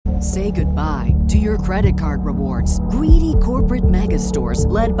Say goodbye to your credit card rewards. Greedy corporate mega stores,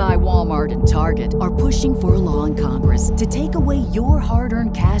 led by Walmart and Target, are pushing for a law in Congress to take away your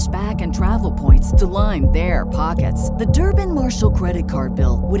hard-earned cash back and travel points to line their pockets. The Durbin-Marshall credit card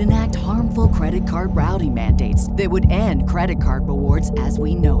bill would enact harmful credit card routing mandates that would end credit card rewards as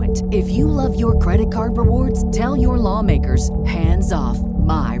we know it. If you love your credit card rewards, tell your lawmakers, hands off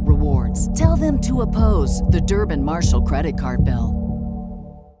my rewards. Tell them to oppose the Durbin-Marshall credit card bill.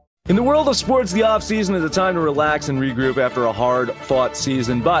 In the world of sports, the offseason is a time to relax and regroup after a hard-fought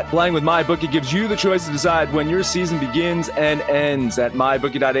season. But playing with MyBookie gives you the choice to decide when your season begins and ends. At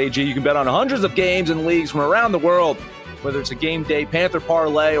MyBookie.ag, you can bet on hundreds of games and leagues from around the world. Whether it's a game day Panther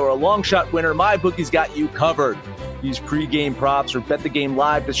parlay or a long shot winner, MyBookie's got you covered. Use pre-game props or bet the game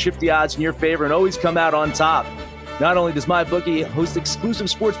live to shift the odds in your favor and always come out on top. Not only does MyBookie host exclusive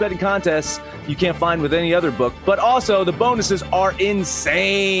sports betting contests you can't find with any other book, but also the bonuses are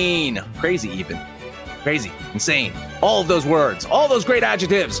insane. Crazy even. Crazy. Insane. All of those words. All those great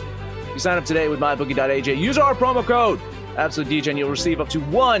adjectives. You sign up today with MyBookie.ag. Use our promo code AbsoluteDJ and you'll receive up to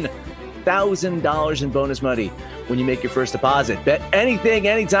 $1,000 in bonus money when you make your first deposit. Bet anything,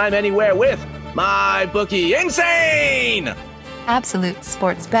 anytime, anywhere with MyBookie. Insane! Absolute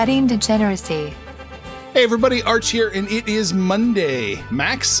sports betting degeneracy. Hey everybody, Arch here, and it is Monday.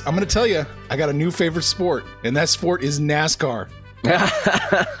 Max, I'm going to tell you, I got a new favorite sport, and that sport is NASCAR.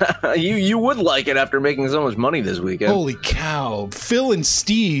 You would like it after making so much money this weekend. Holy cow. Phil and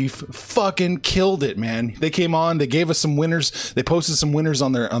Steve fucking killed it, man. They came on, they gave us some winners. They posted some winners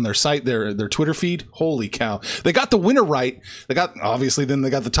on their site, their Twitter feed. Holy cow. They got the winner right. They got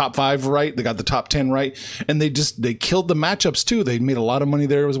the top 5 right. They got the top 10 right. And they killed the matchups too. They made a lot of money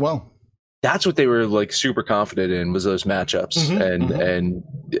there as well. That's what they were like super confident in, was those matchups. And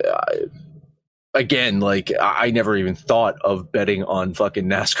again, like I never even thought of betting on fucking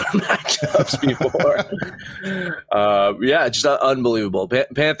NASCAR matchups before. Yeah, just unbelievable.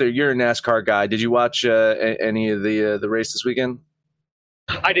 Panther, you're a NASCAR guy. Did you watch any of the race this weekend?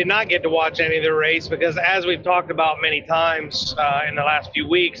 I did not get to watch any of the race because, as we've talked about many times in the last few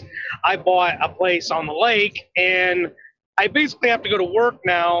weeks, I bought a place on the lake, and I basically have to go to work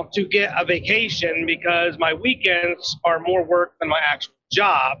now to get a vacation because my weekends are more work than my actual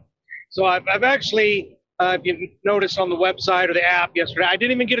job. So I've actually, if you noticed on the website or the app yesterday, I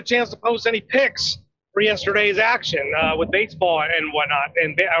didn't even get a chance to post any pics for yesterday's action with baseball and whatnot,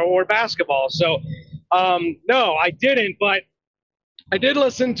 or basketball. So, no, I didn't, but I did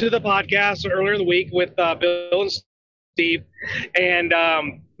listen to the podcast earlier in the week with Bill and Steve, and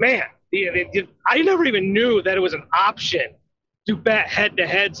man, I never even knew that it was an option to bet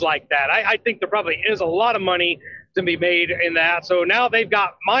head-to-heads like that. I think there probably is a lot of money to be made in that. So now they've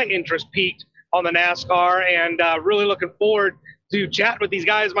got my interest peaked on the NASCAR, and really looking forward to chat with these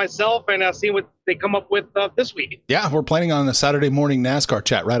guys myself and seeing what they come up with this week. Yeah, we're planning on a Saturday morning NASCAR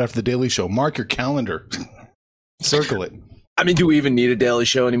chat right after the Daily Show. Mark your calendar. Circle it. I mean, do we even need a daily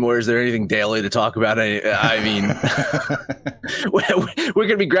show anymore? Is there anything daily to talk about? I mean, we're going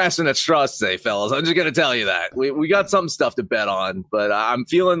to be grasping at straws today, fellas. I'm just going to tell you that. We got some stuff to bet on, but I'm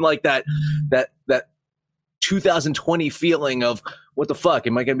feeling like that 2020 feeling of, what the fuck?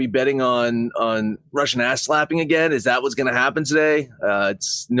 Am I going to be betting on Russian ass slapping again? Is that what's going to happen today?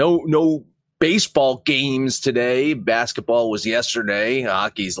 It's no baseball games today. Basketball was yesterday.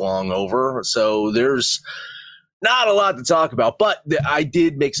 Hockey's long over. So there's not a lot to talk about, but I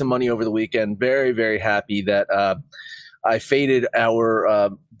did make some money over the weekend. Very, very happy that I faded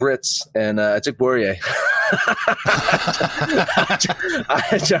our Brits and I took Poirier.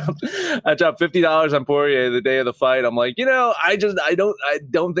 I dropped $50 on Poirier the day of the fight. I'm like, I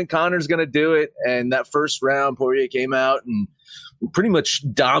don't think Conor's gonna do it. And that first round, Poirier came out and pretty much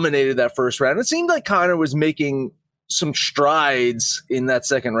dominated that first round. It seemed like Conor was making some strides in that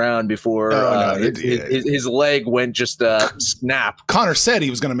second round before his leg went just snap. Conor said he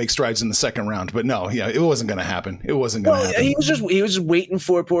was going to make strides in the second round, but no, it wasn't going to happen. It wasn't going to happen. He was just waiting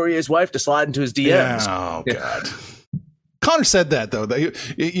for Poirier's wife to slide into his DMs. Oh God. Conor said that though.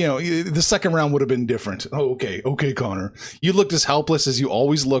 The second round would have been different. Oh, okay, Conor. You looked as helpless as you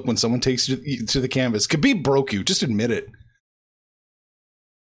always look when someone takes you to the canvas. Khabib broke you. Just admit it.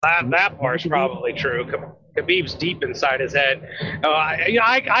 That part's probably true. Khabib's deep inside his head.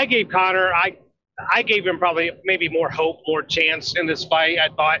 I gave Conor, I gave him probably maybe more hope, more chance in this fight. I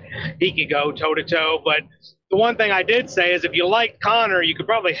thought he could go toe-to-toe. But the one thing I did say is if you liked Conor, you could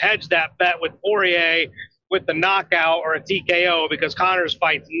probably hedge that bet with Poirier with the knockout or a TKO because Conor's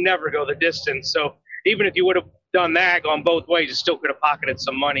fights never go the distance. So even if you would have done that, gone both ways, you still could have pocketed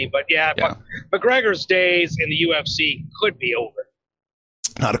some money. But yeah. McGregor's days in the UFC could be over.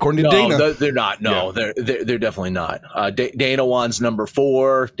 Not according to No, Dana. they're not. No, they're definitely not. Dana wants number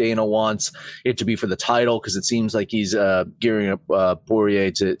 4. Dana wants it to be for the title because it seems like he's gearing up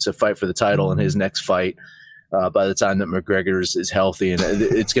Poirier to fight for the title in his next fight by the time that McGregor is healthy, and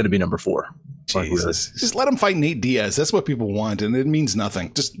it's going to be number 4. Jesus. Just let him fight Nate Diaz. That's what people want, and it means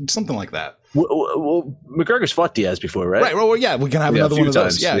nothing. Just something like that. Well, McGregor's fought Diaz before, right? Right. Well, yeah, we can have another one of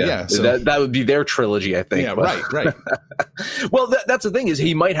those. Yeah. So that would be their trilogy, I think. Yeah, right. Well, that's the thing is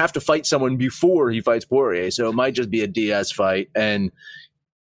he might have to fight someone before he fights Poirier, so it might just be a Diaz fight. And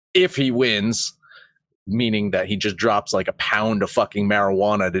if he wins, meaning that he just drops like a pound of fucking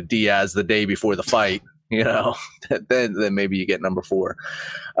marijuana to Diaz the day before the fight, then maybe you get number 4.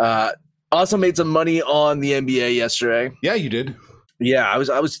 Also made some money on the NBA yesterday. Yeah, you did. Yeah, I was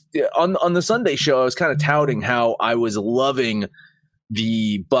on the Sunday show. I was kind of touting how I was loving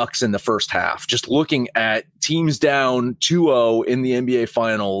the Bucks in the first half. Just looking at teams down 2-0 in the NBA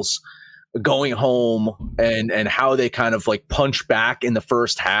Finals, going home, and how they kind of like punch back in the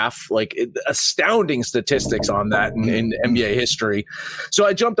first half. Like astounding statistics on that in NBA history. So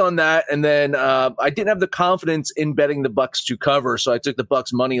I jumped on that, and then I didn't have the confidence in betting the Bucks to cover, so I took the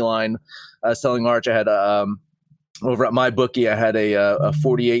Bucks money line. I was telling Arch I had over at my bookie, I had a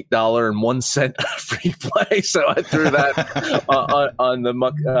 $48.01 free play, so I threw that on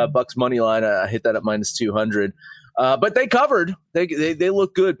the Bucks money line. I hit that at minus 200, but they covered. They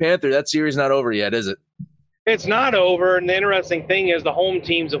look good. Panther, that series not over yet, is it? It's not over, and the interesting thing is the home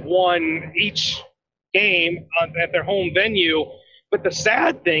teams have won each game at their home venue. But the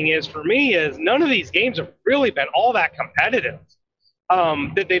sad thing is, for me, is none of these games have really been all that competitive.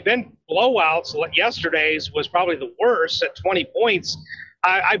 That they've been blowouts. Yesterday's was probably the worst at 20 points.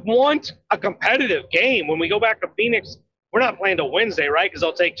 I want a competitive game. When we go back to Phoenix, we're not playing till Wednesday, right? Because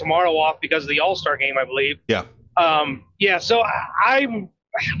they'll take tomorrow off because of the All-Star game, I believe. Yeah. So I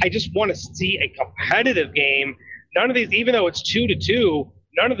just want to see a competitive game. None of these, even though it's 2-2,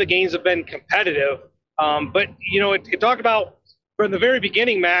 none of the games have been competitive. But it talked about from the very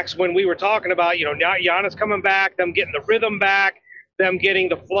beginning, Max, when we were talking about Giannis coming back, them getting the rhythm back, them getting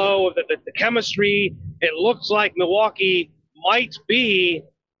the flow of the chemistry. It looks like Milwaukee might be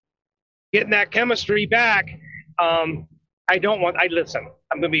getting that chemistry back. Listen,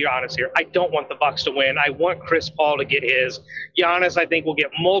 I'm going to be honest here. I don't want the Bucks to win. I want Chris Paul to get his. Giannis, I think, will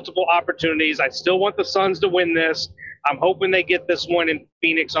get multiple opportunities. I still want the Suns to win this. I'm hoping they get this one in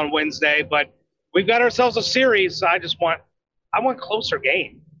Phoenix on Wednesday, but we've got ourselves a series. So I want closer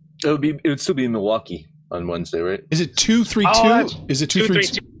game. It would still be in Milwaukee on Wednesday, right? Is it 2-3-2? Is it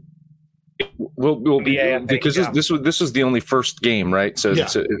 2-3-2? We'll be because this was the only first game, right? So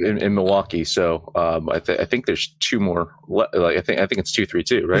it's in Milwaukee. So I think there's 2 more. I think it's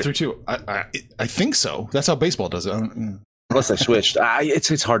 2-3-2, right? 2-3-2. I think so. That's how baseball does it. Unless I switched.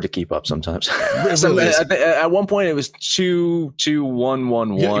 It's hard to keep up sometimes. So at one point it was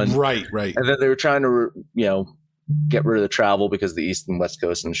 2-2-1-1-1. Yeah, right. And then they were trying to get rid of the travel because of the East and West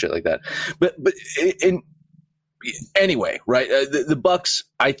Coast and shit like that. But anyway, right? The Bucks,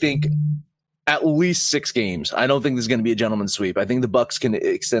 I think, at least 6 games. I don't think this is going to be a gentleman's sweep. I think the Bucks can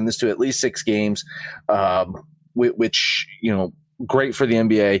extend this to at least 6 games, which great for the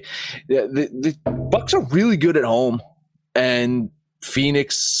NBA. The Bucks are really good at home, and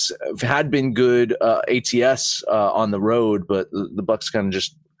Phoenix had been good ATS on the road, but the Bucks kind of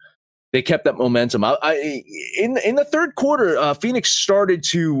just. They kept that momentum. In the third quarter, Phoenix started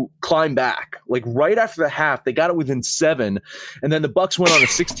to climb back. Like right after the half, they got it within 7, and then the Bucks went on a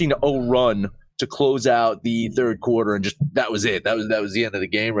 16-0 run to close out the third quarter, and just that was it. That was the end of the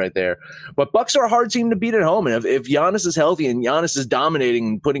game right there. But Bucks are a hard team to beat at home, and if Giannis is healthy and Giannis is dominating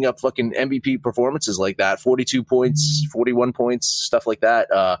and putting up fucking MVP performances like that, 42 points, 41 points, stuff like that,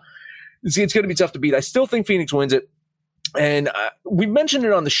 it's going to be tough to beat. I still think Phoenix wins it. And we mentioned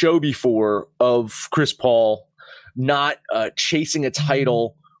it on the show before of Chris Paul not chasing a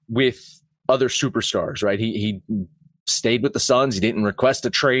title with other superstars, right? He stayed with the Suns. He didn't request a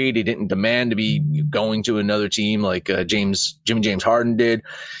trade. He didn't demand to be going to another team like Jimmy James Harden did.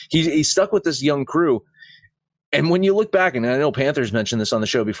 He stuck with this young crew. And when you look back, and I know Panthers mentioned this on the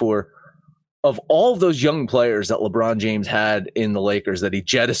show before, of all of those young players that LeBron James had in the Lakers that he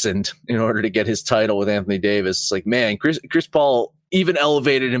jettisoned in order to get his title with Anthony Davis, it's like, man, Chris Paul even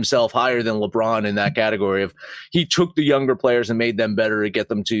elevated himself higher than LeBron in that category of he took the younger players and made them better to get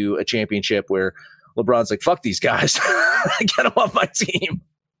them to a championship where LeBron's like, fuck these guys. Get them off my team.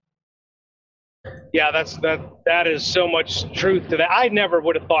 Yeah, that is so much truth to that. I never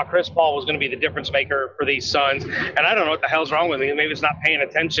would have thought Chris Paul was going to be the difference maker for these Suns. And I don't know what the hell's wrong with me. Maybe it's not paying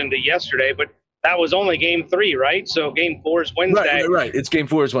attention to yesterday, but that was only game 3, right? So game 4 is Wednesday. Right. It's game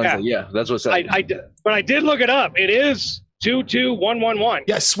 4 is Wednesday. Yeah, that's what's up. But I did look it up. It is 2-2-1-1-1.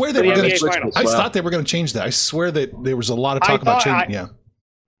 Yeah, I swear they were going to. I thought they were going to change that. I swear that there was a lot of talk about changing.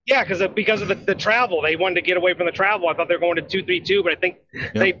 Yeah, because of the travel, they wanted to get away from the travel. I thought they were going to 2-3-2, but I think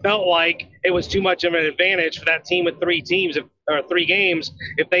they felt like it was too much of an advantage for that team with 3 games.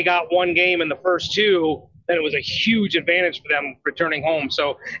 If they got 1 game in the first 2, then it was a huge advantage for them returning home.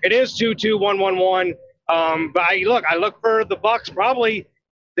 So it is 2-2-1-1-1. But I look for the Bucks probably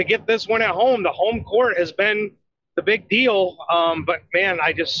to get this one at home. The home court has been the big deal. But man,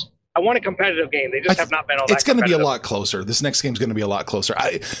 I want a competitive game. They just have not been all that. It's going to be a lot closer. This next game is going to be a lot closer.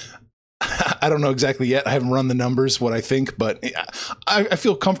 I don't know exactly yet. I haven't run the numbers, what I think, but I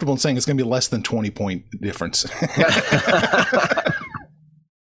feel comfortable in saying it's going to be less than 20-point difference.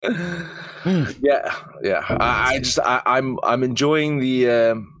 Yeah. I'm enjoying the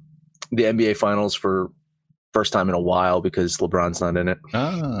NBA Finals for first time in a while because LeBron's not in it.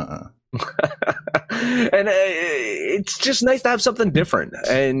 And it's just nice to have something different,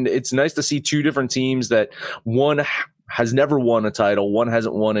 and it's nice to see 2 different teams that one has never won a title, one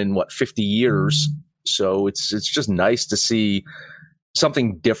hasn't won in 50 years. So it's just nice to see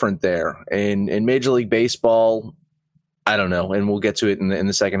something different there. And in Major League Baseball, I don't know, and we'll get to it in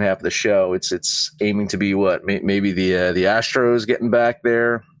the second half of the show. It's aiming to be maybe the Astros getting back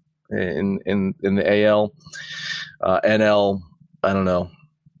there in the AL, NL. I don't know.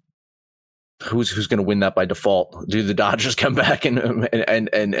 Who's going to win that by default? Do the Dodgers come back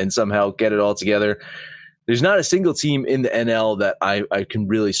and somehow get it all together? There's not a single team in the NL that I can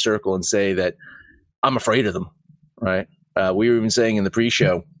really circle and say that I'm afraid of them. Right? We were even saying in the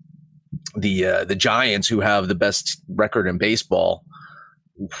pre-show, the Giants, who have the best record in baseball,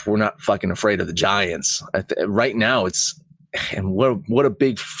 we're not fucking afraid of the Giants. Right now, and what a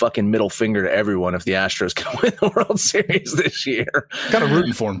big fucking middle finger to everyone if the Astros can win the World Series this year. Kind of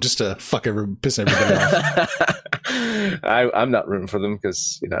rooting for them just to piss everybody off. I'm not rooting for them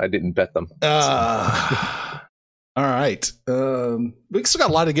because I didn't bet them. All right, we still got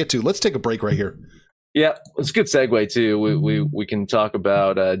a lot to get to. Let's take a break right here. Yeah, it's a good segue too. We can talk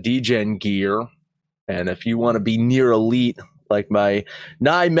about DGen gear, and if you want to be near elite like my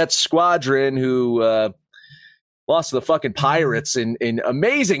Nye Mets squadron who lost to the fucking Pirates in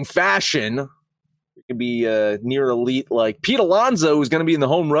amazing fashion. You can be near elite like Pete Alonso, who's going to be in the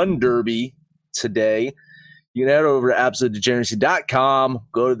home run derby today. You can head over to absolutedegeneracy.com,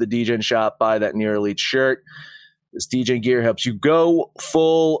 go to the DGen shop, buy that near elite shirt. This DGen gear helps you go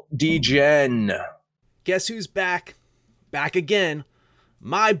full DGen. Guess who's back? Back again.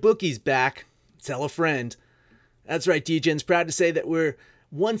 My bookie's back. Tell a friend. That's right, DGen's proud to say that we're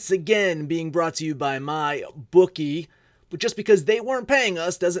once again being brought to you by my bookie. But just because they weren't paying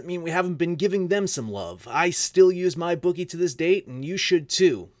us doesn't mean we haven't been giving them some love. I still use my bookie to this date, and you should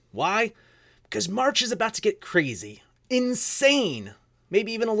too. Why? Because March is about to get crazy. Insane.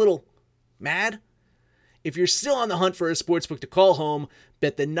 Maybe even a little mad. If you're still on the hunt for a sportsbook to call home,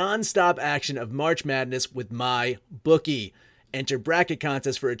 bet the non-stop action of March Madness with my bookie. Enter bracket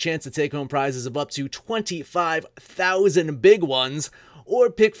contests for a chance to take home prizes of up to 25,000 big ones,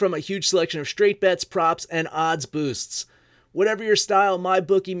 or pick from a huge selection of straight bets, props, and odds boosts. Whatever your style,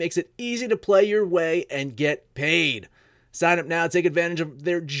 MyBookie makes it easy to play your way and get paid. Sign up now, take advantage of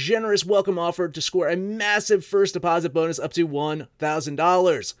their generous welcome offer to score a massive first deposit bonus up to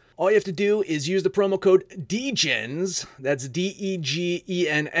 $1,000. All you have to do is use the promo code DGENS, that's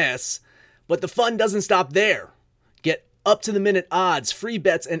DEGENS, but the fun doesn't stop there. Get up-to-the-minute odds, free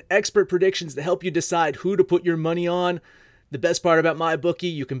bets, and expert predictions to help you decide who to put your money on. The best part about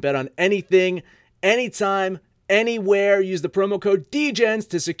MyBookie, you can bet on anything, anytime, anywhere. Use the promo code DGENS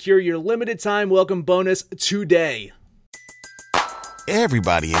to secure your limited time welcome bonus today.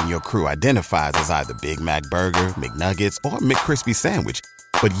 Everybody in your crew identifies as either Big Mac Burger, McNuggets, or McCrispy Sandwich.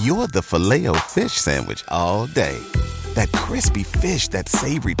 But you're the Filet-O-Fish Sandwich all day. That crispy fish, that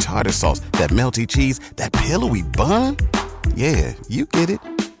savory tartar sauce, that melty cheese, that pillowy bun. Yeah, you get it.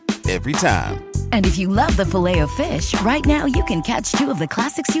 Every time. And if you love the Filet-O-Fish, right now you can catch 2 of the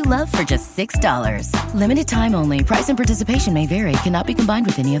classics you love for just $6. Limited time only. Price and participation may vary. Cannot be combined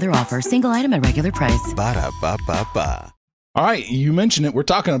with any other offer. Single item at regular price. Ba-da-ba-ba-ba. All right, you mentioned it. We're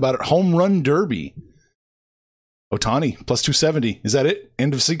talking about it. Home run derby. Ohtani plus 270. Is that it?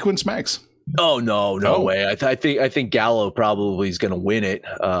 End of sequence, Max? Oh no way! I think Gallo probably is going to win it.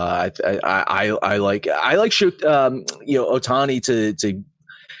 I like Ohtani to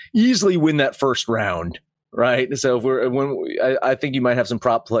easily win that first round. right? So I think you might have some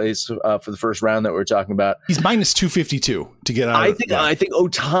prop plays for the first round that we're talking about. He's minus 252 to get out. I think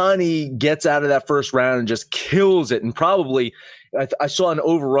Ohtani gets out of that first round and just kills it, and probably. I saw an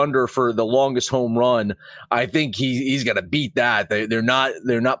over/under for the longest home run. I think he's going to beat that. They're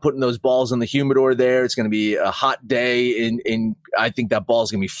not putting those balls in the humidor there. It's going to be a hot day, and I think that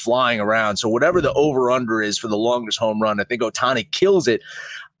ball's going to be flying around. So whatever the over/under is for the longest home run, I think Ohtani kills it.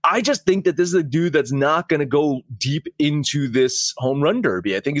 I just think that this is a dude that's not going to go deep into this home run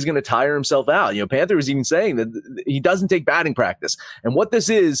derby. I think he's going to tire himself out. Panther was even saying that he doesn't take batting practice, and what this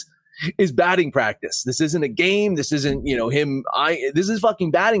is batting practice. This isn't a game. This isn't, this is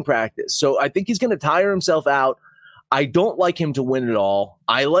fucking batting practice. So I think he's going to tire himself out. I don't like him to win it all.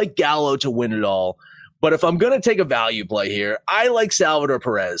 I like Gallo to win it all. But if I'm going to take a value play here, I like Salvador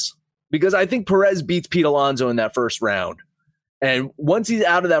Perez because I think Perez beats Pete Alonso in that first round. And once he's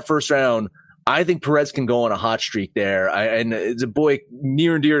out of that first round, I think Perez can go on a hot streak there. And it's a boy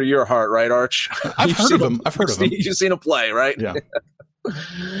near and dear to your heart, right, Arch? I've heard of him. You've seen him play, right? Yeah.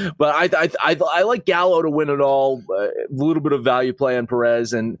 But I like Gallo to win it all. A little bit of value play on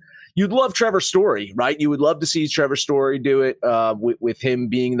Perez, and you'd love Trevor Story, right? You would love to see Trevor Story do it with him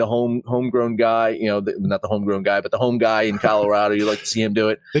being the homegrown guy. Not the homegrown guy, but the home guy in Colorado. You like to see him do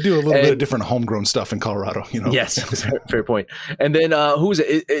it. They do a little bit of different homegrown stuff in Colorado. Yes, fair point. And then who is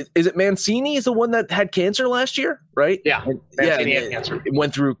it? Is it Mancini? Is the one that had cancer last year, right? Yeah, Mancini had cancer. It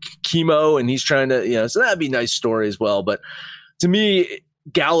went through chemo, and he's trying to, so that'd be a nice story as well. But to me,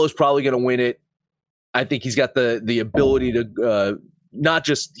 Gallo's probably going to win it. I think he's got the ability to not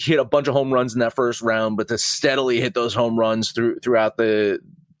just hit a bunch of home runs in that first round, but to steadily hit those home runs throughout the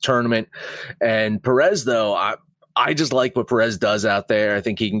tournament. And Perez, though, I just like what Perez does out there. I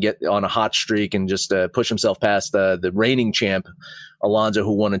think he can get on a hot streak and just push himself past the reigning champ, Alonso,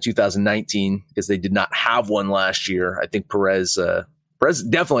 who won in 2019 because they did not have one last year. I think Perez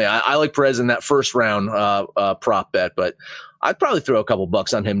definitely. I like Perez in that first round prop bet, but I'd probably throw a couple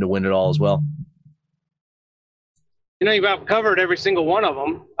bucks on him to win it all as well. You've covered every single one of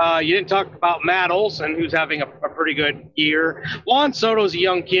them. You didn't talk about Matt Olson, who's having a pretty good year. Juan Soto's a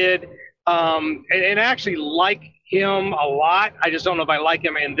young kid, and I actually like him a lot. I just don't know if I like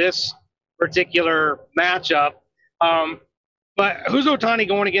him in this particular matchup. But who's Ohtani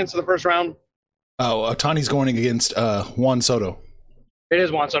going against in the first round? Oh, Ohtani's going against Juan Soto. It is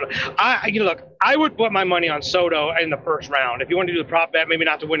Juan Soto. Look, I would put my money on Soto in the first round. If you want to do the prop bet, maybe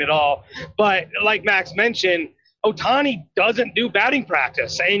not to win it all. But like Max mentioned, Ohtani doesn't do batting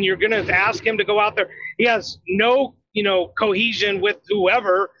practice, and you're going to ask him to go out there. He has no, cohesion with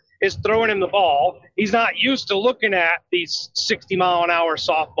whoever is throwing him the ball. He's not used to looking at these 60-mile-an-hour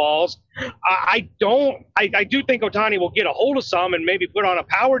softballs. I do think Ohtani will get a hold of some and maybe put on a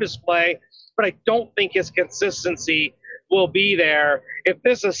power display, but I don't think his consistency will be there. If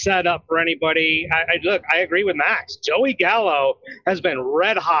this is set up for anybody, I agree with Max. Joey Gallo has been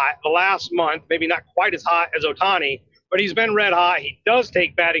red hot the last month, maybe not quite as hot as Ohtani, but he's been red hot. He does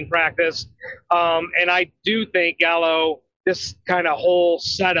take batting practice. And I do think Gallo, this kind of whole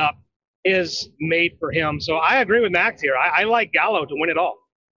setup is made for him. So I agree with Max here. I like Gallo to win it all.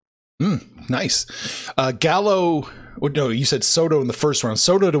 Nice. Gallo, no, you said Soto in the first round.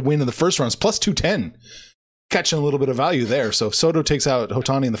 Soto to win in the first round is plus 210. Catching a little bit of value there. So if Soto takes out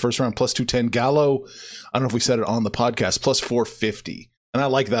Ohtani in the first round, plus 210. Gallo, I don't know if we said it on the podcast, plus 450. And I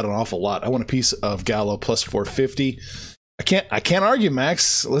like that an awful lot. I want a piece of Gallo plus 450. I can't argue,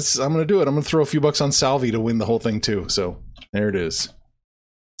 Max. I'm going to do it. I'm going to throw a few bucks on Salvi to win the whole thing too. So there it is.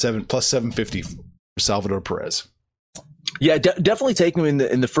 Plus 750 for Salvador Perez. Yeah, definitely take him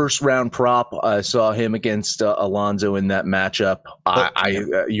in the first round prop. I saw him against Alonso in that matchup.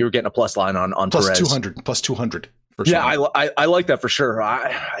 You're getting a plus line on plus Perez. 200. Plus 200. Yeah, I like that for sure.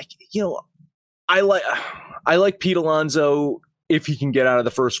 I like Pete Alonso if he can get out of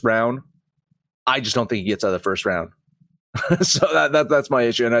the first round. I just don't think he gets out of the first round. So that's my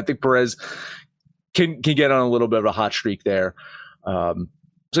issue, and I think Perez can get on a little bit of a hot streak there.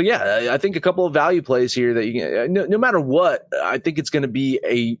 So yeah, I think a couple of value plays here that you can, no matter what, I think it's going to be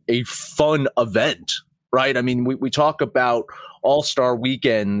a fun event, right? I mean, we talk about All-Star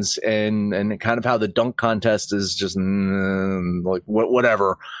weekends and kind of how the dunk contest is just like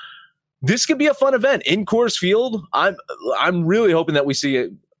whatever. This could be a fun event in Coors Field. I'm really hoping that we see a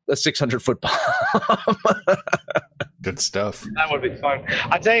 600-foot bomb. Good stuff. That would be fun.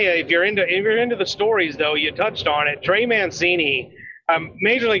 I tell you, if you're into the stories, though, you touched on it. Trey Mancini.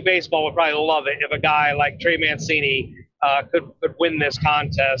 Major League Baseball would probably love it if a guy like Trey Mancini could win this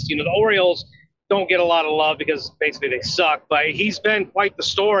contest. The Orioles don't get a lot of love because basically they suck, but he's been quite the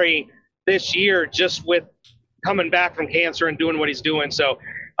story this year just with coming back from cancer and doing what he's doing. So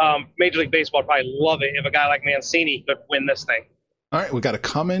Major League Baseball would probably love it if a guy like Mancini could win this thing. All right, we got a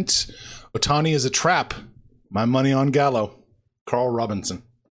comment. Ohtani is a trap. My money on Gallo. Carl Robinson.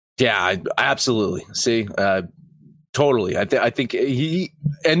 Yeah, absolutely. See, totally. I think he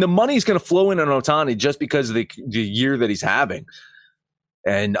and the money's going to flow in on Ohtani just because of the year that he's having,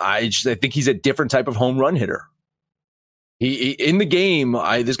 and I think he's a different type of home run hitter. He in the game,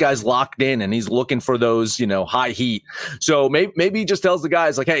 this guy's locked in and he's looking for those, high heat. So maybe he just tells the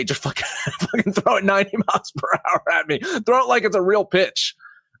guys like, "Hey, just fucking throw it 90 miles per hour at me. Throw it like it's a real pitch."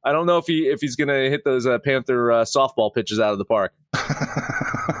 I don't know if he's gonna hit those Panther softball pitches out of the park.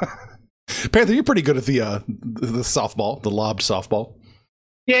 Panther, you're pretty good at the softball, the lobbed softball.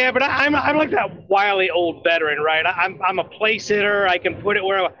 Yeah, but I'm like that wily old veteran, right? I'm a place hitter. I can put it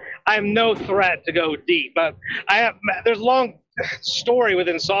where I'm no threat to go deep. But there's a long story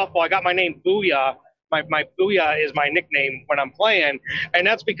within softball. I got my name Booyah. My Booyah is my nickname when I'm playing, and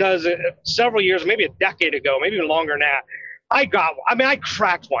that's because several years, maybe a decade ago, maybe even longer than that, I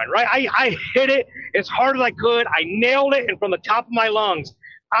cracked one, right? I hit it as hard as I could. I nailed it, and from the top of my lungs,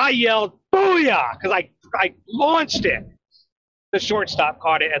 I yelled, "Booyah!" because I launched it. The shortstop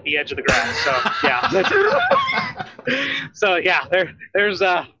caught it at the edge of the grass. So, yeah.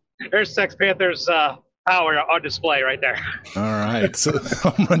 There's Sex Panther's power on display right there. All right. So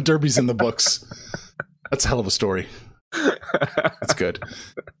home run derby's in the books. That's a hell of a story. That's good.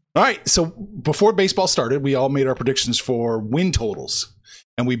 All right. So before baseball started, we all made our predictions for win totals.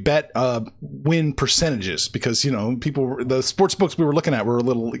 And we bet win percentages because, the sports books we were looking at were a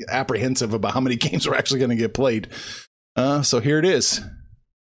little apprehensive about how many games were actually going to get played. So here it is.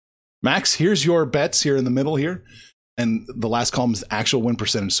 Max, here's your bets here in the middle here. And the last column is actual win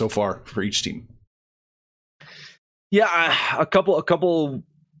percentage so far for each team. Yeah, a couple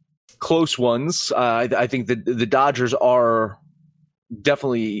close ones. I think the Dodgers are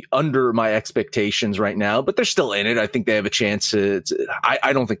definitely under my expectations right now, but they're still in it. I think they have a chance to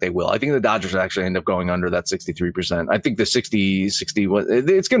I don't think they will. I think the Dodgers actually end up going under that 63%. I think the 60, it's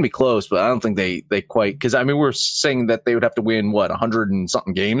going to be close, but I don't think they quite, because we're saying that they would have to win 100 and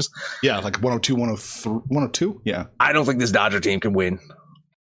something games. Yeah, like 102, 103, 102. Yeah. I don't think this Dodger team can win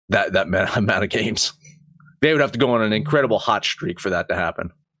that amount of games. They would have to go on an incredible hot streak for that to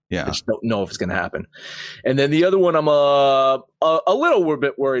happen. Yeah. I just don't know if it's going to happen. And then the other one I'm a little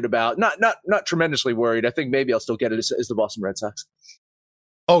bit worried about. Not tremendously worried. I think maybe I'll still get it is the Boston Red Sox.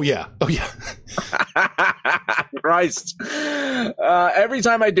 Oh, yeah. Christ. Every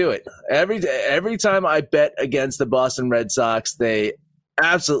time I do it, every time I bet against the Boston Red Sox, they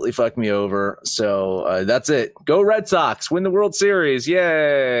absolutely fuck me over. So that's it. Go Red Sox. Win the World Series.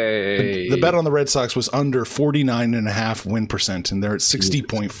 Yay. The bet on the Red Sox was under 49.5 win percent, and they're at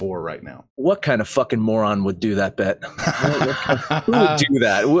 60.4 right now. What kind of fucking moron would do that bet? Who would do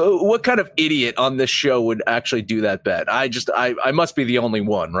that? What kind of idiot on this show would actually do that bet? I must be the only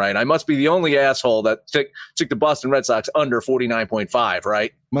one, right? I must be the only asshole that took the Boston Red Sox under 49.5,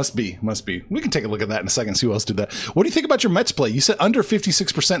 right? Must be. We can take a look at that in a second, see who else did that. What do you think about your Mets play? You said under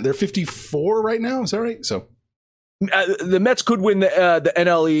 56%. They're 54 right now. Is that right? So the Mets could win the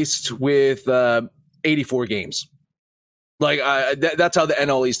NL East with 84 games. That's how the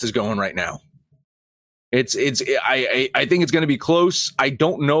NL East is going right now. I think it's going to be close. I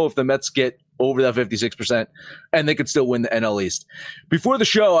don't know if the Mets get over that 56%, and they could still win the NL East. Before the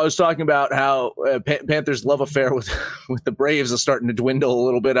show, I was talking about how Panthers' love affair with the Braves is starting to dwindle a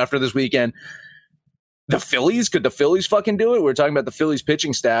little bit after this weekend. Could the Phillies fucking do it? We're talking about the Phillies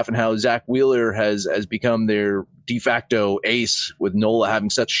pitching staff and how Zach Wheeler has become their de facto ace with Nola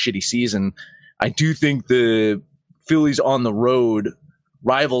having such a shitty season. I do think the Phillies on the road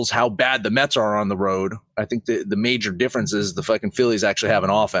rivals how bad the Mets are on the road. I think the major difference is the fucking Phillies actually have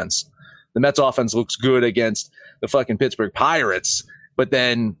an offense. The Mets offense looks good against the fucking Pittsburgh Pirates, but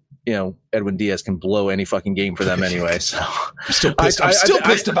then, Edwin Diaz can blow any fucking game for them anyway. So I'm still pissed. I'm still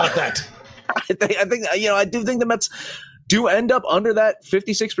pissed about that. I think I do think the Mets do end up under that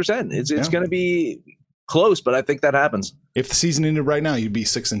 56%. It's going to be close, but I think that happens. If the season ended right now, you'd be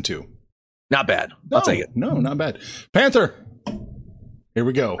 6-2. Not bad. I'll take it. No, not bad. Panther, here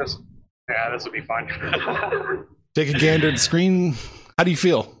we go. This will be fun. Take a gander at the screen. How do you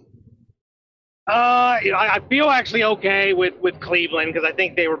feel? I feel actually okay with Cleveland because I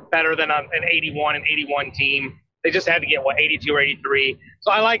think they were better than an 81 team. They just had to get 82 or 83.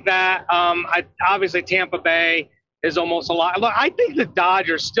 So I like that. Obviously Tampa Bay is almost a lot. Look, I think the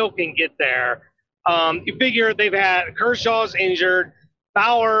Dodgers still can get there. You figure they've had Kershaw's injured.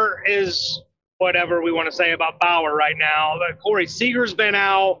 Bauer is whatever we want to say about Bauer right now. Corey Seager's been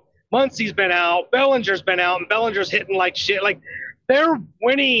out. Muncy's been out, Bellinger's been out, and Bellinger's hitting like shit. Like, they're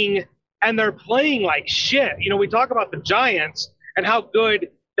winning and they're playing like shit. You know, we talk about the Giants and how good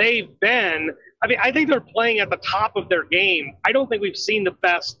they've been. I mean, I think they're playing at the top of their game. I don't think we've seen the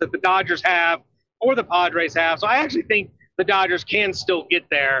best that the Dodgers have or the Padres have. So I actually think the Dodgers can still get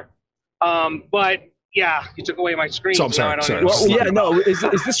there. But yeah, you took away my screen. So I'm sorry. Well, yeah, no, is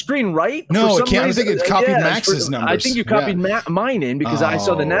the screen right? No, it can't. I think it copied Max's numbers. I think you copied mine in because I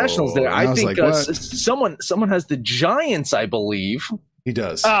saw the Nationals there. I think like, someone has the Giants, I believe. He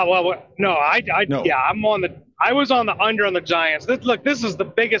does. Oh, well, no, No. Yeah, I was on the under on the Giants. This is the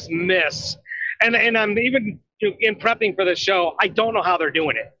biggest miss. And I'm even in prepping for this show, I don't know how they're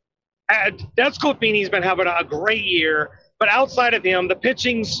doing it. Desclafini's been having a great year, but outside of him, the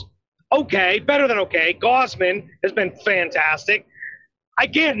pitching's okay, better than okay. Gausman has been fantastic. I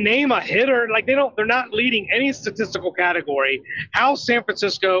can't name a hitter. Like, they're not leading any statistical category. How San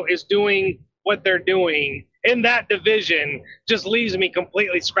Francisco is doing what they're doing in that division just leaves me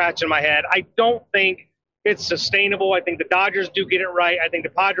completely scratching my head. I don't think it's sustainable. I think the Dodgers do get it right. I think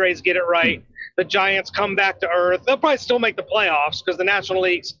the Padres get it right. The Giants come back to earth. They'll probably still make the playoffs because the National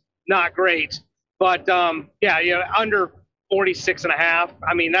League's not great. But, under 46.5.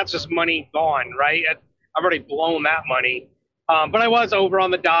 I mean, that's just money gone, right? I've already blown that money. But I was over on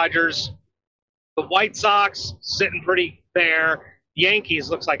the Dodgers. The White Sox sitting pretty there. Yankees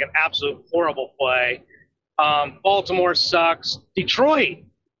looks like an absolute horrible play. Baltimore sucks. Detroit,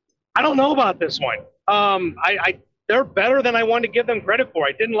 I don't know about this one. They're better than I wanted to give them credit for.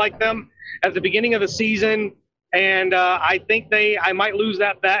 I didn't like them at the beginning of the season, and I think I might lose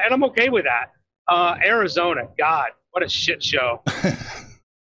that bet, and I'm okay with that. Arizona, God, what a shit show.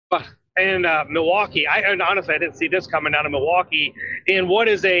 And Milwaukee, honestly, I didn't see this coming out of Milwaukee in what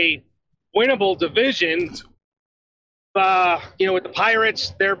is a winnable division. With the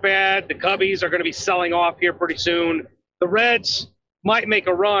Pirates, they're bad. The Cubbies are going to be selling off here pretty soon. The Reds might make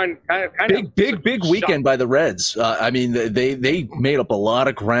a run. Big weekend by the Reds. I mean, they made up a lot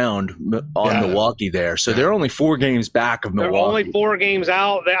of ground on Milwaukee there. So they're only 4 games back of Milwaukee. They're only 4 games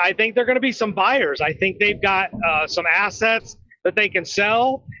out. I think they're going to be some buyers. I think they've got some assets that they can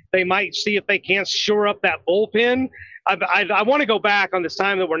sell. They might see if they can't shore up that bullpen. I want to go back on this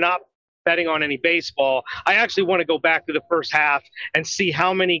time that we're not betting on any baseball. I actually want to go back to the first half and see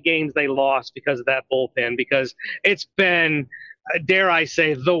how many games they lost because of that bullpen, because it's been, dare I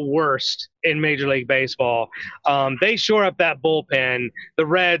say, the worst in Major League Baseball. They shore up that bullpen. The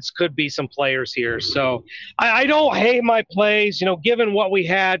Reds could be some players here. So I don't hate my plays, given what we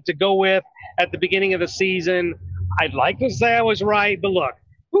had to go with at the beginning of the season. I'd like to say I was right, but look,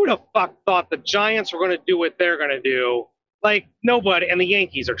 who the fuck thought the Giants were going to do what they're going to do? Like, nobody. And the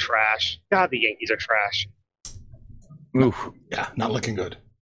Yankees are trash. God, the Yankees are trash. Oof. Yeah, not looking good.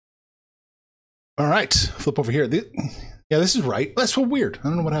 All right, flip over here. This is right. That's so weird. I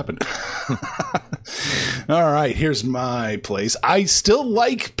don't know what happened. All right, here's my place. I still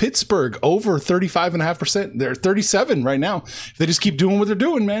like Pittsburgh over 35.5%. They're 37 right now. If they just keep doing what they're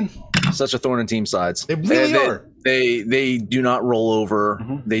doing, man. Such a thorn in team sides. They really are. They do not roll over.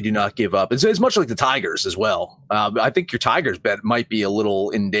 Mm-hmm. They do not give up. It's much like the Tigers as well. I think your Tigers bet might be a little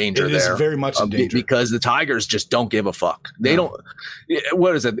in danger there. It is very much in danger. Because the Tigers just don't give a fuck. They don't.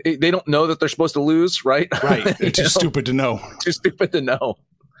 What is it? They don't know that they're supposed to lose, right? Right. They're too stupid to know. Too stupid to know.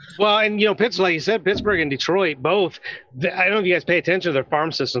 Well, and, Pittsburgh, like you said, Pittsburgh and Detroit, both, I don't know if you guys pay attention to their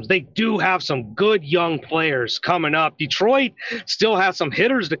farm systems. They do have some good young players coming up. Detroit still has some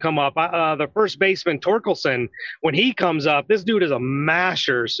hitters to come up. The first baseman, Torkelson, when he comes up, this dude is a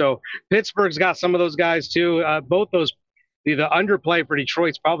masher. So Pittsburgh's got some of those guys, too. Both those, the underplay for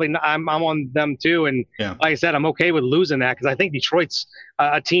Detroit's probably not, I'm on them, too. And like I said, I'm okay with losing that because I think Detroit's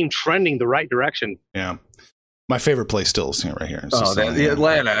a team trending the right direction. Yeah. My favorite play still is right here.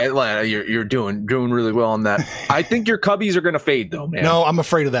 Atlanta, you're doing really well on that. I think your Cubbies are going to fade, though, man. No, I'm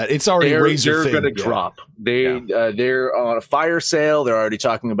afraid of that. It's already razor thin. They're going to drop. They're on a fire sale. They're already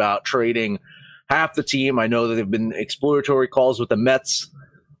talking about trading half the team. I know that there have been exploratory calls with the Mets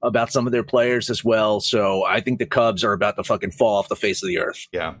about some of their players as well. So I think the Cubs are about to fucking fall off the face of the earth.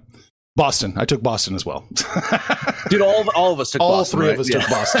 Yeah. Boston. I took Boston as well. Dude, all of us took Boston. All 3 of us took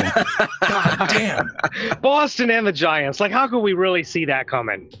Boston. God damn. Boston and the Giants. Like, how could we really see that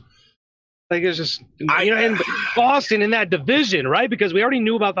coming? Like, it's just, and Boston in that division, right? Because we already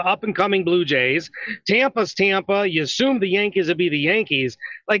knew about the up-and-coming Blue Jays. Tampa's Tampa. You assumed the Yankees would be the Yankees.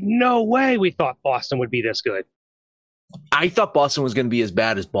 Like, no way we thought Boston would be this good. I thought Boston was going to be as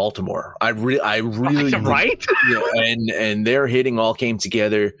bad as Baltimore. I really right? And their hitting all came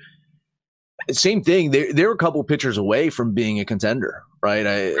together. same thing. They're a couple pitchers away from being a contender,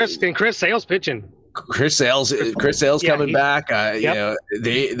 right? Chris Sale's pitching. Chris Sale's coming back. You know,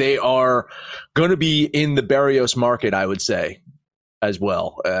 they are going to be in the Berrios market, I would say, as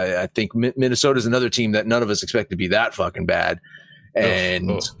well. I think Minnesota's another team that none of us expect to be that fucking bad,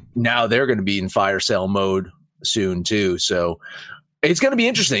 and now they're going to be in fire sale mode soon too. So it's going to be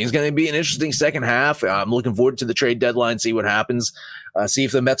interesting. It's going to be an interesting second half. I'm looking forward to the trade deadline, see what happens, see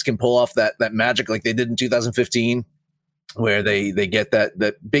if the Mets can pull off that magic like they did in 2015, where they get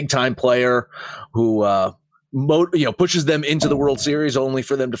that big time player who pushes them into the World Series only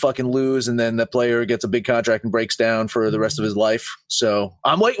for them to fucking lose, and then the player gets a big contract and breaks down for the rest of his life. So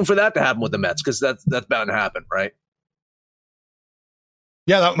I'm waiting for that to happen with the Mets, because that's bound to happen, right?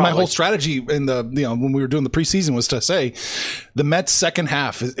 Yeah, my whole strategy in when we were doing the preseason was to say the Mets second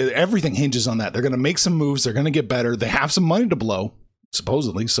half, everything hinges on that. They're going to make some moves. They're going to get better. They have some money to blow,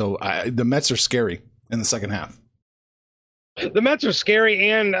 supposedly. So the Mets are scary in the second half. The Mets are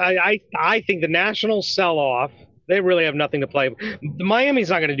scary, and I think the Nationals sell off. They really have nothing to play. Miami's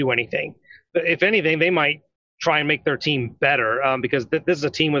not going to do anything. If anything, they might try and make their team better because this is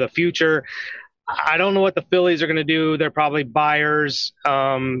a team with a future. I don't know what the Phillies are going to do. They're probably buyers.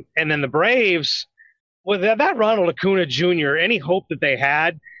 And then the Braves, with that Ronald Acuna Jr., any hope that they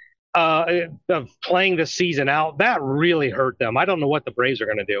had of playing the season out, that really hurt them. I don't know what the Braves are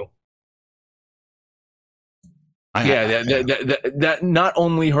going to do. That not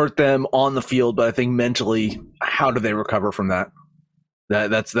only hurt them on the field, but I think mentally, how do they recover from that?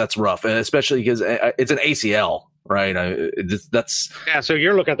 That's rough, especially because it's an ACL. Right. So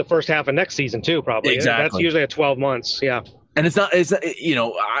you're looking at the first half of next season too, probably. Exactly. That's usually at 12 months. Yeah. And it's not,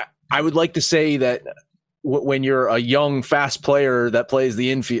 I would like to say that when you're a young, fast player that plays the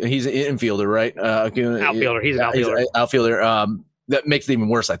infield, he's an infielder, right? Outfielder. He's an outfielder. Outfielder. That makes it even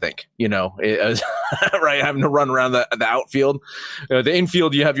worse, I think, right. Having to run around the outfield, the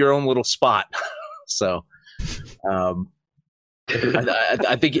infield, you have your own little spot. So, I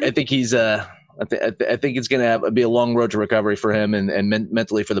think he's, I think it's going to be a long road to recovery for him and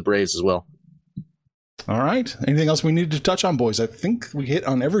mentally for the Braves as well. All right. Anything else we need to touch on, boys? I think we hit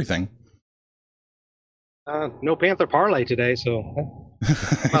on everything. No Panther parlay today, so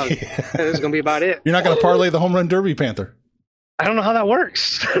this is going to be about it. You're not going to parlay the home run derby Panther? I don't know how that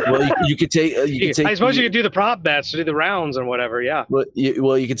works. Well, you could take. I suppose you could do the prop bets, do the rounds and whatever. Yeah. Well,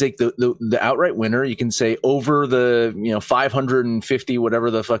 you could take the outright winner. You can say over the 550 whatever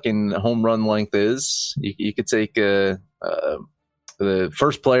the fucking home run length is. You could take the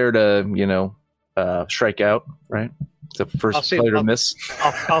first player to strike out. Right. The first player to miss.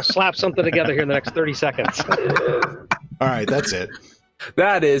 I'll slap something together here in the next 30 seconds. All right, that's it.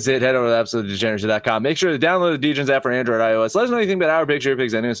 That is it. Head over to absolutedegeneracy.com. Make sure to download the DGens app for Android, iOS. Let us know anything about our picture,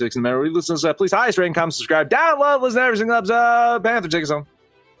 pigs, and fix. And remember, listen to us. Please, highest rating, comment, subscribe, download, listen to every single episode. Panther, take us home.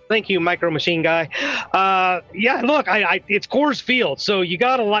 Thank you, Micro Machine Guy. Look, it's Coors Field, so you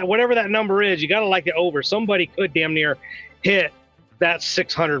gotta like whatever that number is. You gotta like the over. Somebody could damn near hit that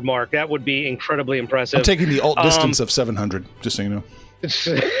 600 mark. That would be incredibly impressive. I'm taking the alt distance of 700, just so you know.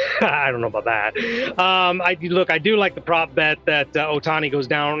 I don't know about that. I do like the prop bet that Ohtani goes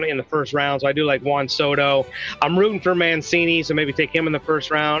down in the first round, so I do like Juan Soto. I'm rooting for Mancini, so maybe take him in the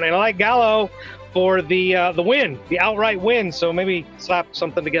first round, and I like Gallo for the win, the outright win. So maybe slap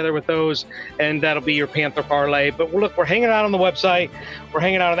something together with those, and that'll be your Panther parlay. But look, we're hanging out on the website, we're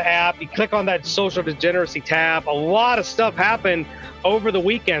hanging out on the app. You click on that social degeneracy tab. A lot of stuff happened over the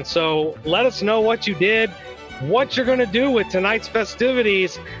weekend, so let us know what you did, what you're going to do with tonight's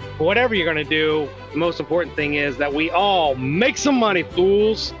festivities. Whatever you're going to do, the most important thing is that we all make some money,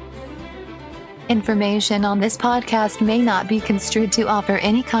 fools. Information on this podcast may not be construed to offer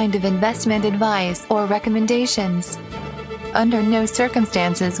any kind of investment advice or recommendations. Under no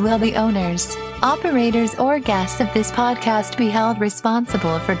circumstances will the owners, operators, or guests of this podcast be held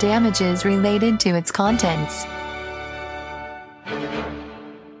responsible for damages related to its contents.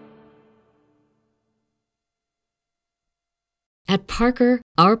 At Parker,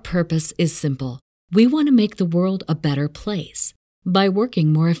 our purpose is simple. We want to make the world a better place by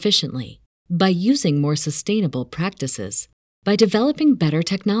working more efficiently, by using more sustainable practices, by developing better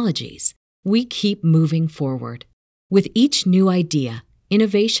technologies. We keep moving forward. With each new idea,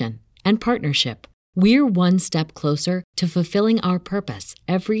 innovation, and partnership, we're one step closer to fulfilling our purpose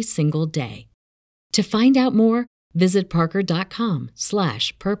every single day. To find out more, visit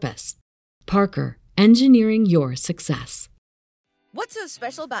parker.com/purpose. Parker, engineering your success. What's so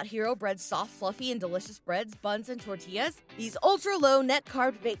special about Hero Bread's soft, fluffy, and delicious breads, buns, and tortillas? These ultra-low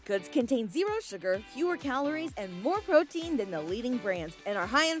net-carb baked goods contain zero sugar, fewer calories, and more protein than the leading brands, and are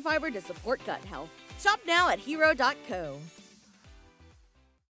high in fiber to support gut health. Shop now at hero.co.